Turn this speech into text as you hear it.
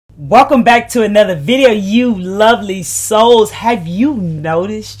Welcome back to another video, you lovely souls. Have you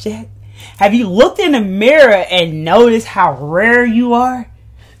noticed yet? Have you looked in the mirror and noticed how rare you are?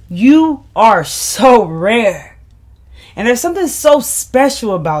 You are so rare. And there's something so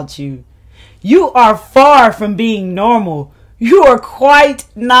special about you. You are far from being normal. You are quite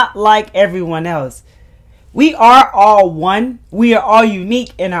not like everyone else. We are all one. We are all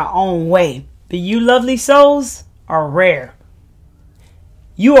unique in our own way. But you lovely souls are rare.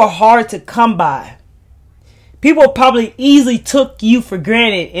 You are hard to come by. People probably easily took you for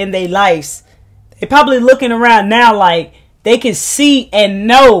granted in their lives. They're probably looking around now like they can see and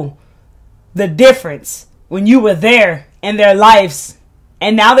know the difference when you were there in their lives.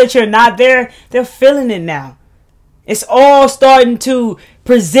 And now that you're not there, they're feeling it now. It's all starting to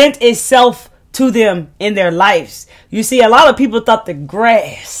present itself to them in their lives. You see, a lot of people thought the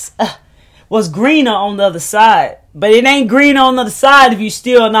grass was greener on the other side. But it ain't green on the other side if you're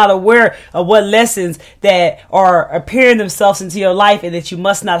still not aware of what lessons that are appearing themselves into your life and that you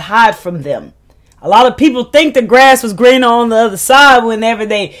must not hide from them. A lot of people think the grass was greener on the other side whenever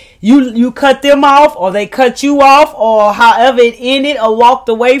you cut them off, or they cut you off, or however it ended or walked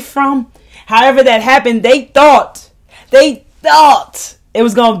away from. However that happened, they thought it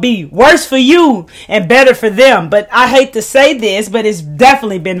was going to be worse for you and better for them. But I hate to say this, but it's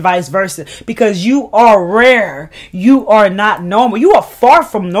definitely been vice versa, because you are rare. You are not normal. You are far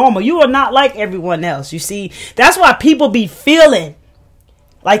from normal. You are not like everyone else. You see, that's why people be feeling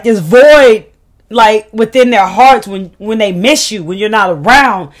like this void, like within their hearts when they miss you, when you're not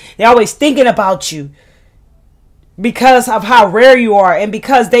around. They're always thinking about you because of how rare you are, and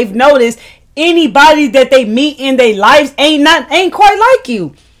because they've noticed anybody that they meet in their lives ain't quite like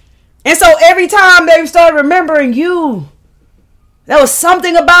you. And so every time they start remembering you, there was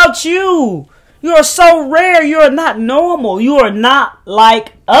something about you. You are so rare. You are not normal. You are not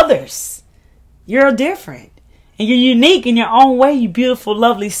like others. You're different. And you're unique in your own way, you beautiful,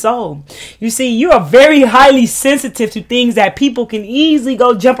 lovely soul. You see, you are very highly sensitive to things that people can easily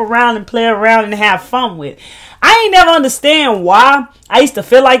go jump around and play around and have fun with. I ain't never understand why I used to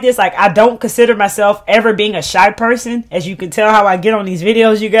feel like this. Like, I don't consider myself ever being a shy person. As you can tell how I get on these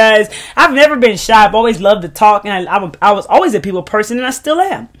videos, you guys. I've never been shy. I've always loved to talk. And I was always a people person, and I still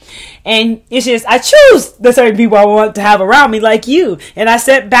am. And it's just, I choose the certain people I want to have around me, like you. And I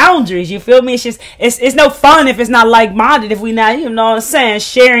set boundaries. You feel me? It's just, it's no fun if it's not like-minded. If we not, you know what I'm saying,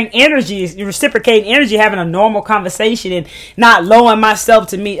 sharing energies, reciprocating energy, having a normal conversation, and not lowering myself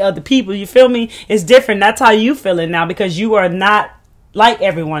to meet other people. You feel me? It's different. That's how you feeling now, because you are not like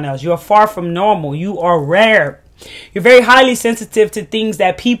everyone else. You are far from normal. You are rare. You're very highly sensitive to things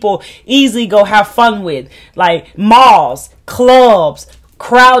that people easily go have fun with, like malls, clubs,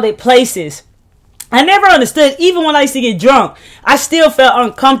 crowded places. I never understood, even when I used to get drunk, I still felt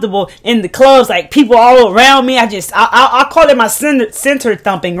uncomfortable in the clubs, like people all around me. I call it my center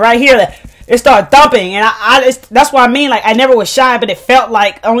thumping right here. It started thumping, and that's what I mean. Like, I never was shy, but it felt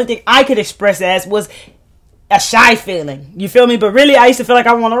like the only thing I could express as was a shy feeling. You feel me? But really, I used to feel like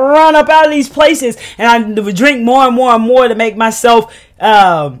I want to run up out of these places, and I would drink more and more and more to make myself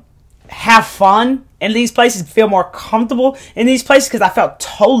have fun in these places, feel more comfortable in these places, because I felt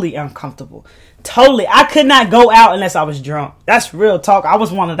totally uncomfortable. Totally. I could not go out unless I was drunk. That's real talk. I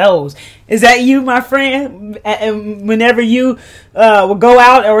was one of those. Is that you, my friend? And whenever you will go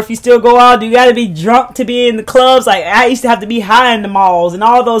out, or if you still go out, do you got to be drunk to be in the clubs? Like, I used to have to be high in the malls and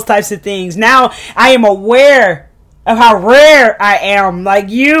all those types of things. Now I am aware of how rare I am. Like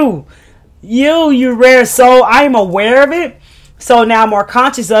you rare soul. I am aware of it. So now I'm more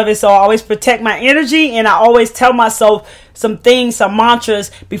conscious of it. So I always protect my energy, and I always tell myself some things, some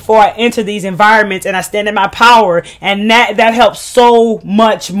mantras before I enter these environments, and I stand in my power, and that helps so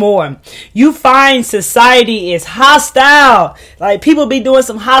much more. You find society is hostile. Like, people be doing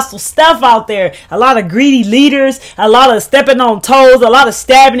some hostile stuff out there. A lot of greedy leaders, a lot of stepping on toes, a lot of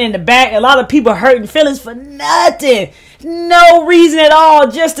stabbing in the back, a lot of people hurting feelings for nothing. No reason at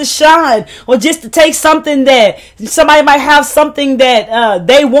all, just to shine, or just to take something that somebody might have, something that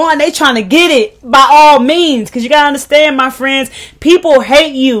they want. They trying to get it by all means, because you gotta understand, my friends, people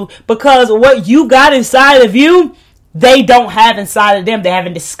hate you because what you got inside of you, they don't have inside of them. They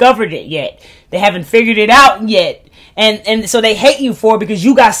haven't discovered it yet. They haven't figured it out yet. And so they hate you for it because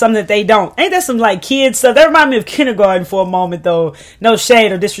you got something that they don't. Ain't that some like kids stuff? That reminded me of kindergarten for a moment, though. No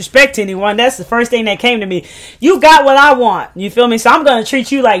shade or disrespect to anyone. That's the first thing that came to me. You got what I want. You feel me? So I'm going to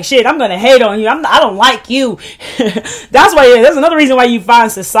treat you like shit. I'm going to hate on you. I don't like you. That's another reason why you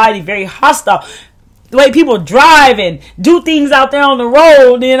find society very hostile. The way people drive and do things out there on the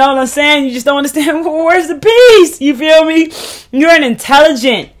road, you know what I'm saying? You just don't understand, where's the peace? You feel me? You're an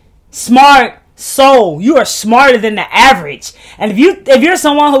intelligent smart soul. You are smarter than the average. And if you're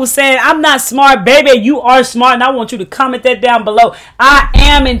someone who's saying, I'm not smart, baby, you are smart, and I want you to comment that down below. I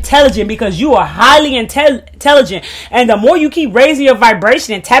am intelligent, because you are highly intelligent. And the more you keep raising your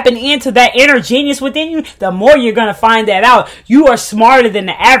vibration and tapping into that inner genius within you, the more you're going to find that out. You are smarter than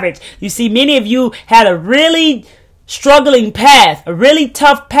the average. You see, many of you had a really struggling path, a really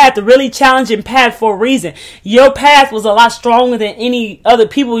tough path, a really challenging path for a reason. Your path was a lot stronger than any other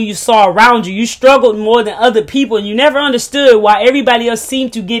people you saw around you. You struggled more than other people, and you never understood why everybody else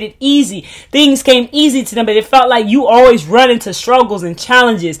seemed to get it easy. Things came easy to them, but it felt like you always run into struggles and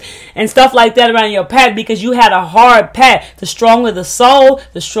challenges and stuff like that around your path, because you had a hard path. The stronger the soul,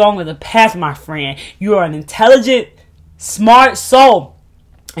 the stronger the path, my friend. You are an intelligent, smart soul,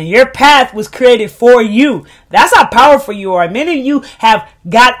 and your path was created for you. That's how powerful you are. Many of you have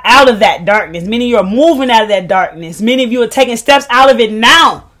got out of that darkness. Many of you are moving out of that darkness. Many of you are taking steps out of it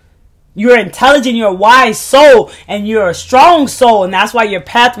now. You're intelligent, you're a wise soul, and you're a strong soul, and that's why your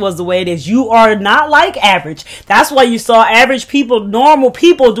path was the way it is. You are not like average. That's why you saw average people, normal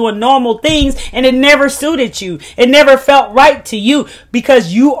people doing normal things, and it never suited you. It never felt right to you,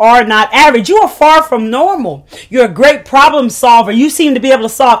 because you are not average. You are far from normal. You're a great problem solver. You seem to be able to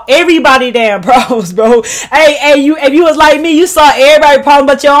solve everybody's damn problems, bro. Hey, if you was like me, you saw everybody's problem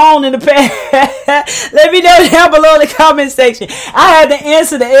but your own in the past. Let me know down below in the comment section. I had the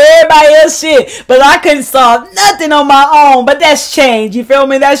answer to everybody else shit, but I couldn't solve nothing on my own. But that's changed, you feel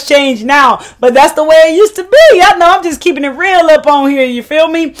me? That's changed now, but that's the way it used to be. I know, I'm just keeping it real up on here, you feel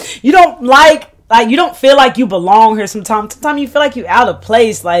me? You don't you don't feel like you belong here sometimes. Sometimes you feel like you're out of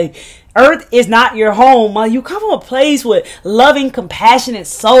place. Like, Earth is not your home. You come from a place with loving, compassionate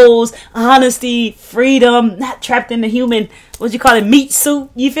souls, honesty, freedom, not trapped in the human, meat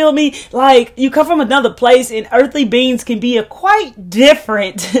suit. You feel me? Like, you come from another place, and earthly beings can be quite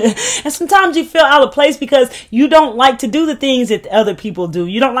different. And sometimes you feel out of place because you don't like to do the things that other people do.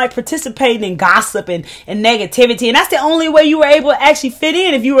 You don't like participating in gossip and negativity. And that's the only way you were able to actually fit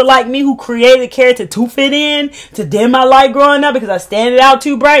in. If you were like me, who created a character to fit in, to dim my light growing up because I stand it out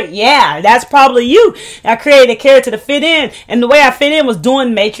too bright. Yeah, that's probably you. I created a character to fit in. And the way I fit in was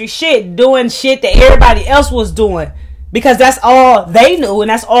doing matrix shit. Doing shit that everybody else was doing. Because that's all they knew, and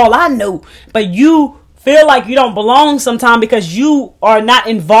that's all I knew. But you feel like you don't belong sometimes because you are not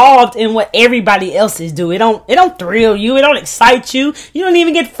involved in what everybody else is doing. It don't thrill you. It don't excite you. You don't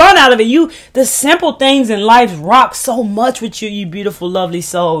even get fun out of it. The simple things in life rock so much with you, you beautiful, lovely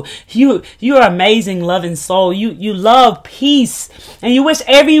soul. You're amazing, loving soul. You love peace, and you wish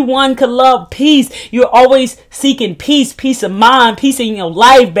everyone could love peace. You're always seeking peace of mind, peace in your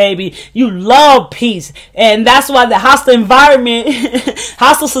life, baby. You love peace, and that's why the hostile environment,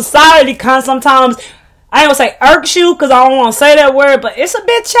 hostile society can sometimes, I ain't gonna say irks you, because I don't want to say that word, but it's a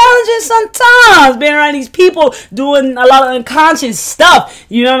bit challenging sometimes being around these people doing a lot of unconscious stuff.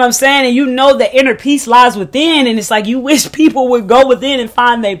 You know what I'm saying? And you know the inner peace lies within, and it's like you wish people would go within and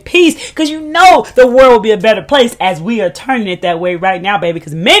find their peace, because you know the world will be a better place, as we are turning it that way right now, baby,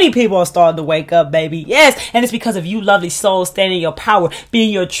 because many people are starting to wake up, baby. Yes, and it's because of you, lovely soul, standing in your power,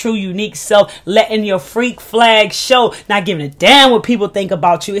 being your true, unique self, letting your freak flag show, not giving a damn what people think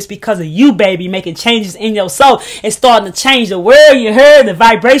about you. It's because of you, baby, making changes in yourself. It's starting to change the world. You heard? The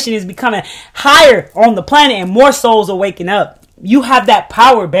vibration is becoming higher on the planet, and more souls are waking up. You have that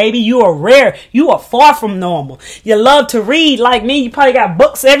power, baby. You are rare. You are far from normal. You love to read like me. You probably got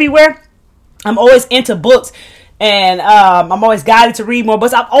books everywhere. I'm always into books. And I'm always guided to read more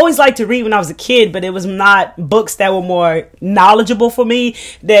books. I've always liked to read when I was a kid, but it was not books that were more knowledgeable for me,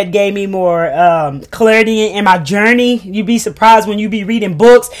 that gave me more clarity in my journey. You'd be surprised when you be reading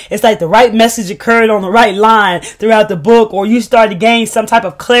books. It's like the right message occurred on the right line throughout the book, or you start to gain some type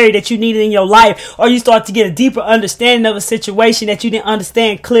of clarity that you needed in your life, or you start to get a deeper understanding of a situation that you didn't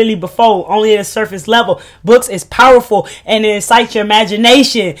understand clearly before, only at a surface level. Books is powerful, and it incites your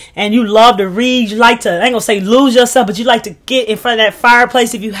imagination, and you love to read. You like to, I ain't gonna say lose yourself, but you like to get in front of that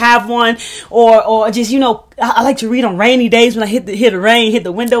fireplace if you have one, or just, you know, I like to read on rainy days when I hit the rain, hit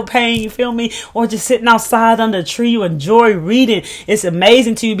the window pane, you feel me? Or just sitting outside under a tree. You enjoy reading. It's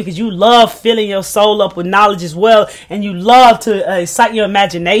amazing to you because you love filling your soul up with knowledge as well, and you love to excite your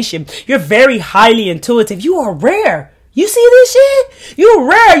imagination. You're very highly intuitive. You are rare. You see this shit? You're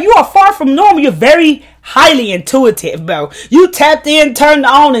rare. You are far from normal. You're very highly intuitive, bro. You tapped in, turned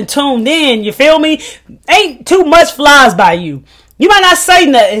on, and tuned in. You feel me? Ain't too much flies by you. You might not say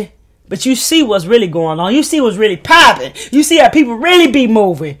nothing, but you see what's really going on. You see what's really popping. You see how people really be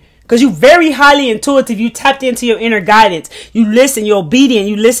moving. Because you're very highly intuitive. You tapped into your inner guidance. You listen. You're obedient.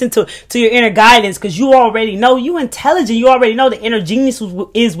 You listen to your inner guidance because you already know you're intelligent. You already know the inner genius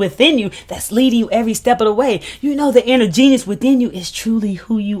is within you that's leading you every step of the way. You know the inner genius within you is truly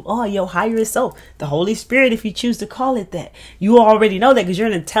who you are, your higher self, the Holy Spirit, if you choose to call it that. You already know that because you're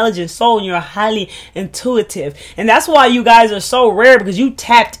an intelligent soul and you're highly intuitive. And that's why you guys are so rare, because you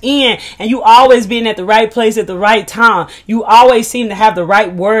tapped in and you always being at the right place at the right time. You always seem to have the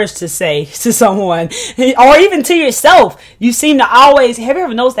right words to say to someone or even to yourself. You seem to always, have you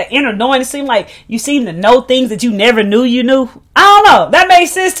ever noticed that inner knowing? It seems like you seem to know things that you never knew you knew. I don't know. That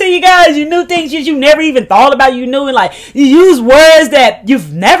makes sense to you guys. You knew things you never even thought about you knew, and like you use words that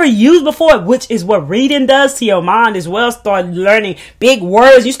you've never used before, which is what reading does to your mind as well. Start learning big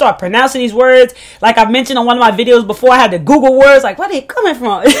words. You start pronouncing these words. Like I mentioned on one of my videos before, I had to Google words. Like, where are they coming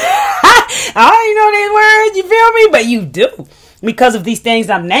from? I don't even know these words. You feel me? But you do. Because of these things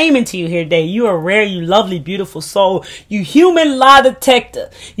I'm naming to you here today. You are rare, you lovely, beautiful soul. You human lie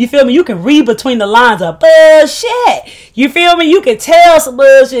detector. You feel me? You can read between the lines of bullshit. You feel me? You can tell some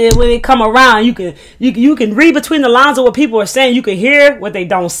bullshit when it come around. You can read between the lines of what people are saying. You can hear what they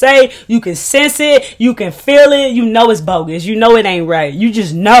don't say. You can sense it. You can feel it. You know it's bogus. You know it ain't right. You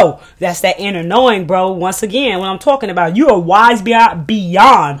just know. That's that inner knowing, bro. Once again, what I'm talking about, you are wise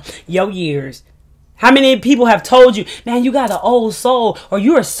beyond your years. How many people have told you, man, you got an old soul, or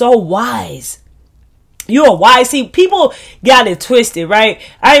you are so wise? You are wise. See, people got it twisted, right?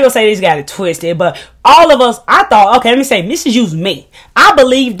 I ain't gonna say they got it twisted, but all of us, I thought, okay, let me say, this is just me. I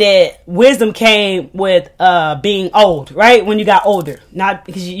believe that wisdom came with being old, right? When you got older. Not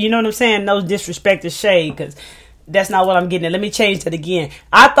because, you know what I'm saying? No disrespect to shade, because that's not what I'm getting at. Let me change that again.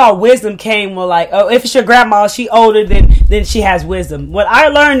 I thought wisdom came with like, oh, if it's your grandma, she older, then she has wisdom. What I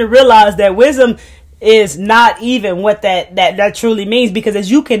learned to realize that wisdom is not even what that truly means, because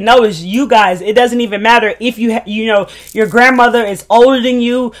as you can notice, you guys, it doesn't even matter if you know your grandmother is older than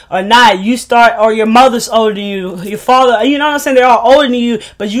you or not. You start, or your mother's older than you, your father, you know what I'm saying? They're all older than you,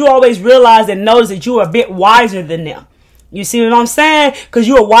 but you always realize and notice that you are a bit wiser than them. You see what I'm saying? Because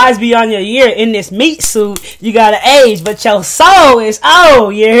you are wise beyond your year. In this meat suit, you got an age, but your soul is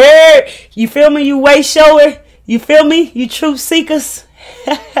old. You heard? You feel me? You way shower. You feel me? You truth seekers.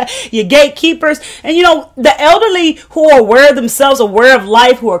 Your gatekeepers. And you know, the elderly who are aware of themselves, aware of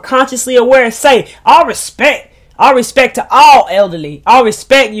life, who are consciously aware, say, all respect to all elderly. All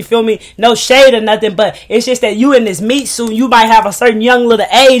respect, you feel me? No shade or nothing, but it's just that you in this meat suit, you might have a certain young little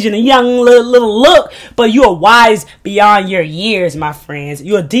age and a young little look, but you are wise beyond your years, my friends.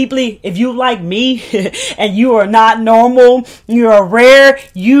 You are deeply, if you like me, and you are not normal, you are rare,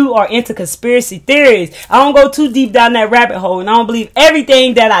 you are into conspiracy theories. I don't go too deep down that rabbit hole, and I don't believe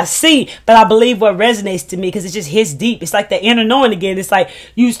everything that I see, but I believe what resonates to me, because it just hits deep. It's like the inner knowing again. It's like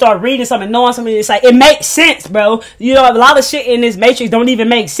you start reading something, knowing something, it's like, it makes sense, bro. You know, a lot of shit in this matrix don't even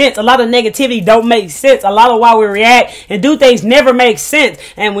make sense. A lot of negativity don't make sense. A lot of why we react and do things never make sense.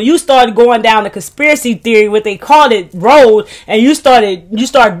 And when you started going down the conspiracy theory, what they called it, road, and you're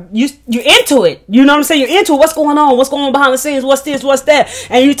into it. You know what I'm saying? You're into it. What's going on? What's going on behind the scenes? What's this? What's that?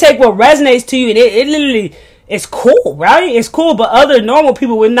 And you take what resonates to you, and it literally, it's cool, right? It's cool, but other normal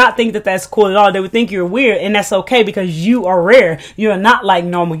people would not think that that's cool at all. They would think you're weird, and that's okay, because you are rare. You are not like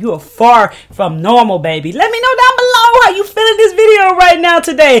normal. You are far from normal, baby. Let me know down below how you feeling this video right now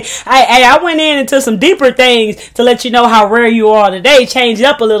today. I went into some deeper things to let you know how rare you are today. Change it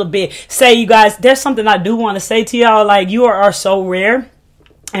up a little bit. Say, you guys, there's something I do want to say to y'all. Like, you are so rare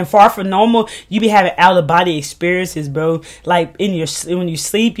and far from normal. You be having out of body experiences, bro. Like when you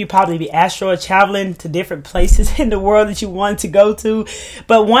sleep, you probably be astral traveling to different places in the world that you want to go to.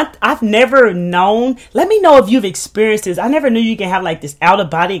 But I've never known. Let me know if you've experienced this. I never knew you can have like this out of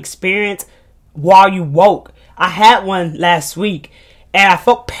body experience while you woke. I had one last week, and I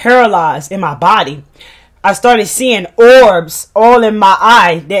felt paralyzed in my body. I started seeing orbs all in my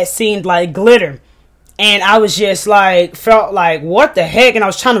eye that seemed like glitter. And I was just like, felt like, what the heck? And I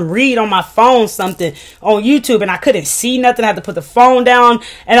was trying to read on my phone something on YouTube, and I couldn't see nothing. I had to put the phone down.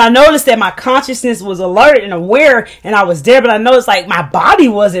 And I noticed that my consciousness was alert and aware, and I was there, but I noticed like my body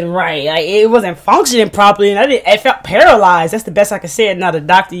wasn't right. Like it wasn't functioning properly, and I felt paralyzed. That's the best I could say it. Not a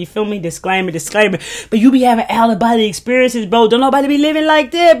doctor, you feel me? Disclaimer. But you be having out of body experiences, bro. Don't nobody be living like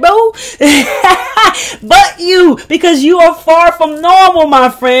that, bro. But you, because you are far from normal, my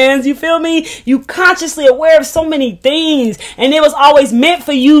friends. You feel me? You consciously consciously aware of so many things, and it was always meant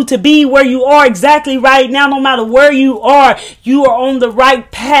for you to be where you are exactly right now. No matter where you are on the right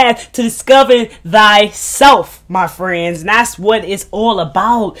path to discover thyself, my friends. And that's what it's all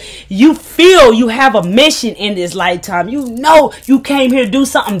about. You feel you have a mission in this lifetime. You know you came here to do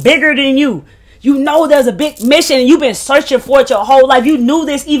something bigger than you. You know there's a big mission and you've been searching for it your whole life. You knew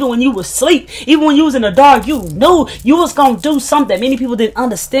this even when you was asleep. Even when you was in the dark, you knew you was going to do something many people didn't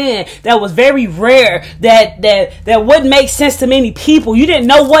understand, that was very rare, that wouldn't make sense to many people. You didn't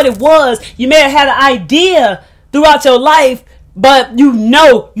know what it was. You may have had an idea throughout your life, but you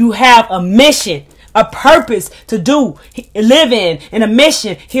know you have a mission, a purpose to do, live in a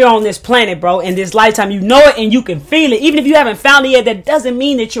mission here on this planet, bro, in this lifetime. You know it and you can feel it. Even if you haven't found it yet, that doesn't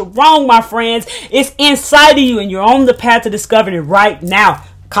mean that you're wrong, my friends. It's inside of you and you're on the path to discovering it right now.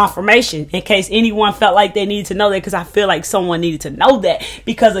 Confirmation, in case anyone felt like they needed to know that, because I feel like someone needed to know that.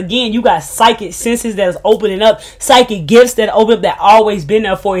 Because again, you got psychic senses that is opening up, psychic gifts that open up that always been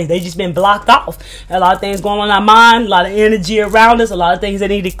there for you. They just been blocked off. A lot of things going on in our mind, a lot of energy around us, a lot of things that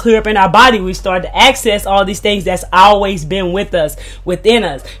need to clear up in our body. We start to access all these things that's always been with us, within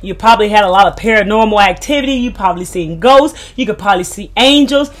us. You probably had a lot of paranormal activity. You probably seen ghosts. You could probably see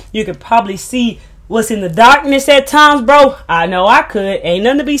angels. You could probably see what's in the darkness at times, bro. I know I could. Ain't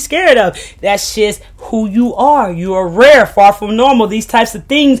nothing to be scared of. That's just who you are. You are rare, far from normal. These types of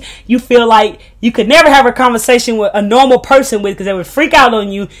things you feel like you could never have a conversation with a normal person with, because they would freak out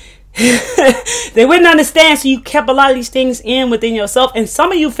on you. They wouldn't understand, so you kept a lot of these things in within yourself. And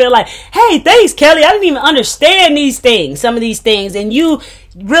some of you feel like, hey, thanks, Kelly, I didn't even understand these things, some of these things, and you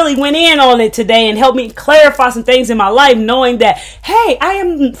really went in on it today and helped me clarify some things in my life, knowing that, hey, I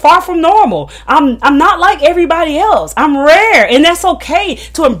am far from normal. I'm not like everybody else. I'm rare, and that's okay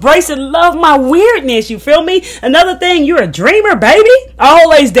to embrace and love my weirdness. You feel me? Another thing, you're a dreamer, baby.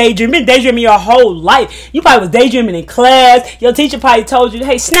 Always daydreaming. Daydreaming your whole life. You probably was daydreaming in class. Your teacher probably told you,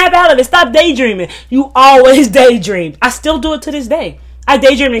 hey, snap out of it. Stop daydreaming. You always daydream. I still do it to this day. I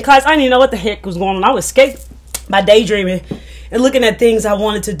daydream in class. I didn't even know what the heck was going on. I would escape by daydreaming and looking at things I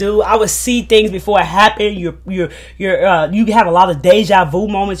wanted to do. I would see things before it happened. You have a lot of deja vu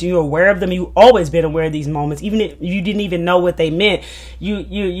moments, and you're aware of them. You've always been aware of these moments, even if you didn't even know what they meant.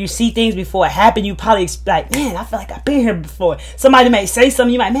 You see things before it happened. You probably like, man, I feel like I've been here before. Somebody may say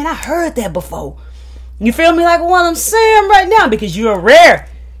something, you might, man, I heard that before. You feel me? Like what I'm saying right now, because you're rare.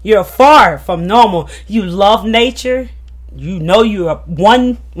 You're far from normal. You love nature. You know you are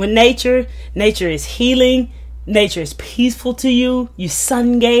one with nature. Nature is healing. Nature is peaceful to you. You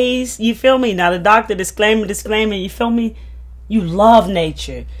sun gaze. You feel me? Not a doctor, disclaimer. You feel me? You love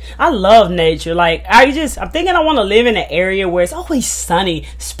nature. I love nature. Like, I'm thinking I want to live in an area where it's always sunny,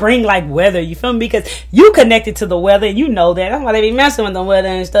 spring-like weather. You feel me? Because you connected to the weather, and you know that. That's why they be messing with the weather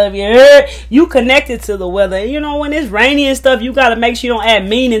and stuff. You heard? You connected to the weather. You know, when it's rainy and stuff, you got to make sure you don't add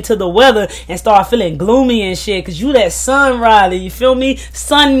meaning to the weather and start feeling gloomy and shit. Because you that sun rider. You feel me?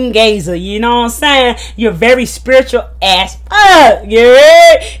 Sun gazer. You know what I'm saying? You're very spiritual ass fuck. You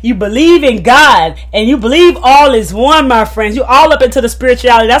heard? You believe in God, and you believe all is one, my friends. You all up into the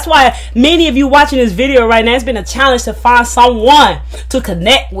spirituality. That's why many of you watching this video right now, it's been a challenge to find someone to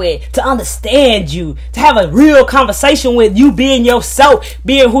connect with, to understand you, to have a real conversation with you, being yourself,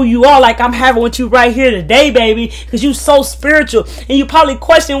 being who you are, like I'm having with you right here today, baby, because you so spiritual. And you probably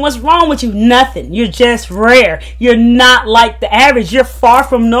question what's wrong with you. Nothing. You're just rare. You're not like the average. You're far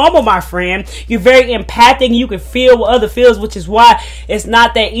from normal, my friend. You're very empathic, and you can feel what other feels, which is why it's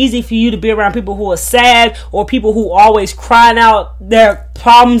not that easy for you to be around people who are sad, or people who always crying out their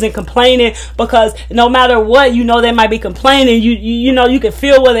problems and complaining, because no matter what, you know they might be complaining, you know you can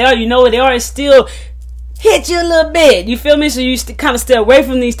feel where they are, you know where they are, and still hit you a little bit. You feel me? So you kind of stay away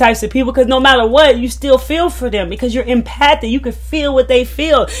from these types of people, because no matter what, you still feel for them, because you're empathic. You can feel what they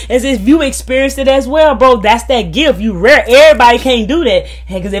feel as if you experienced it as well, bro. That's that gift. You rare. Everybody can't do that,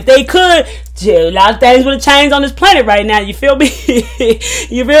 because if they could, a lot of things would have changed on this planet right now. You feel me?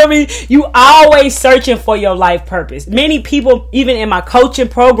 You feel me? You always searching for your life purpose. Many people, even in my coaching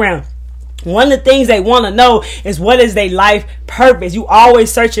program, one of the things they want to know is, what is their life purpose? You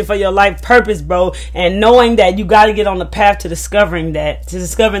always searching for your life purpose, bro. And knowing that you got to get on the path to discovering that, to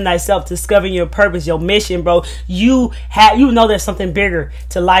discovering thyself, to discovering your purpose, your mission, bro. You know there's something bigger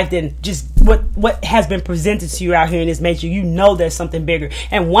to life than just what has been presented to you out here in this nature. You know there's something bigger.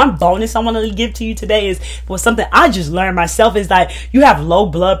 And one bonus I want to give to you today is, well, something I just learned myself, is like, you have low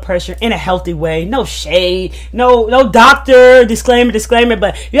blood pressure in a healthy way. No shade, no doctor, disclaimer,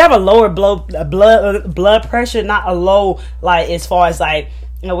 but you have a lower blood pressure, not a low, like, as far as like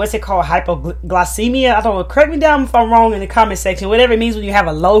what's it called, hypoglycemia. I don't know, correct me down if I'm wrong in the comment section. Whatever it means when you have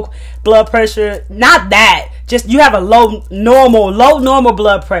a low blood pressure. Not that, just you have a low normal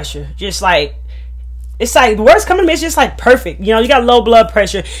blood pressure. Just like, it's like the words coming to me, it's just like perfect. You know, you got low blood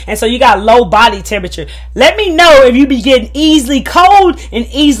pressure, and so you got low body temperature. Let me know if you be getting easily cold and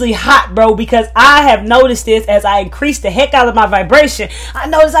easily hot, bro, because I have noticed this as I increase the heck out of my vibration. I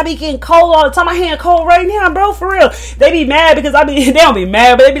notice I be getting cold all the time. My hand cold right now, bro, for real. They be mad because they don't be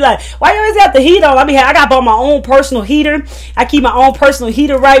mad, but they be like, why you always got the heat on? I got bought my own personal heater. I keep my own personal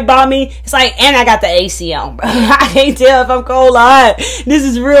heater right by me. It's like, and I got the AC on, bro. I can't tell if I'm cold or hot. This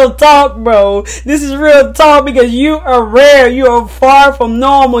is real talk, bro. This is real talk, because you are rare. You are far from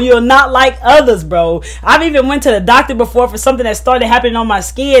normal. You're not like others, bro. I've even went to the doctor before for something that started happening on my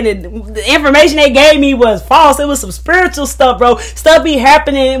skin, and the information they gave me was false. It was some spiritual stuff, bro. Stuff be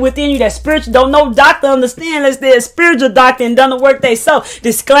happening within you that spiritual don't no doctor understand unless they're a spiritual doctor and done the work they so.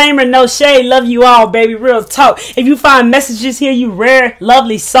 Disclaimer, no shade. Love you all, baby. Real talk. If you find messages here, you rare,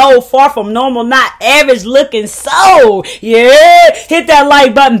 lovely soul, far from normal, not average looking soul. Yeah, hit that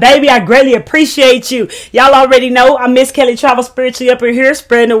like button, baby. I greatly appreciate you. Y'all already know I'm Miss Kelly Travel Spiritually up in here,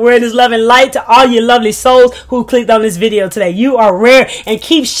 spreading awareness, love, and light to all you lovely souls who clicked on this video today. You are rare, and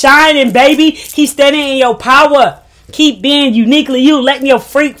keep shining, baby. Keep standing in your power. Keep being uniquely you, letting your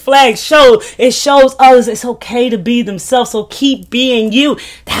freak flag show. It shows others it's okay to be themselves, so keep being you.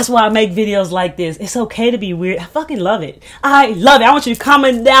 That's why I make videos like this. It's okay to be weird. I fucking love it. I love it. I want you to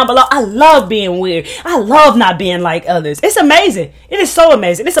comment down below. I love being weird. I love not being like others. It's amazing. It is so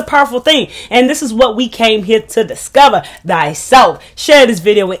amazing. It's a powerful thing. And this is what we came here to discover thyself. Share this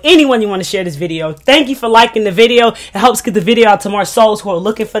video with anyone you want to share this video. Thank you for liking the video. It helps get the video out to more souls who are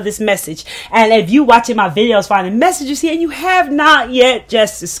looking for this message. And if you watching my videos finding messages here and you have not yet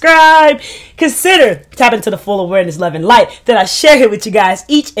just subscribed, consider tapping into the full awareness, love, and light that I share here with you guys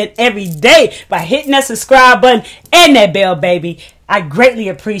each and every day by hitting that subscribe button and that bell, baby. I greatly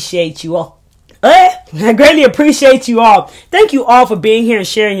appreciate you all. I greatly appreciate you all. Thank you all for being here and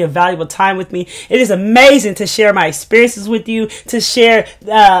sharing your valuable time with me. It is amazing to share my experiences with you, to share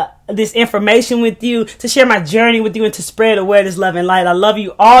this information with you, to share my journey with you, and to spread awareness, love, and light. I love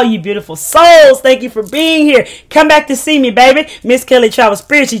you all, you beautiful souls. Thank you for being here. Come back to see me, baby. Miss Kelly Travel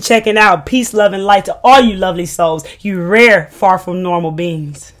Spiritually checking out. Peace, love, and light to all you lovely souls. You rare, far from normal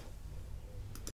beings.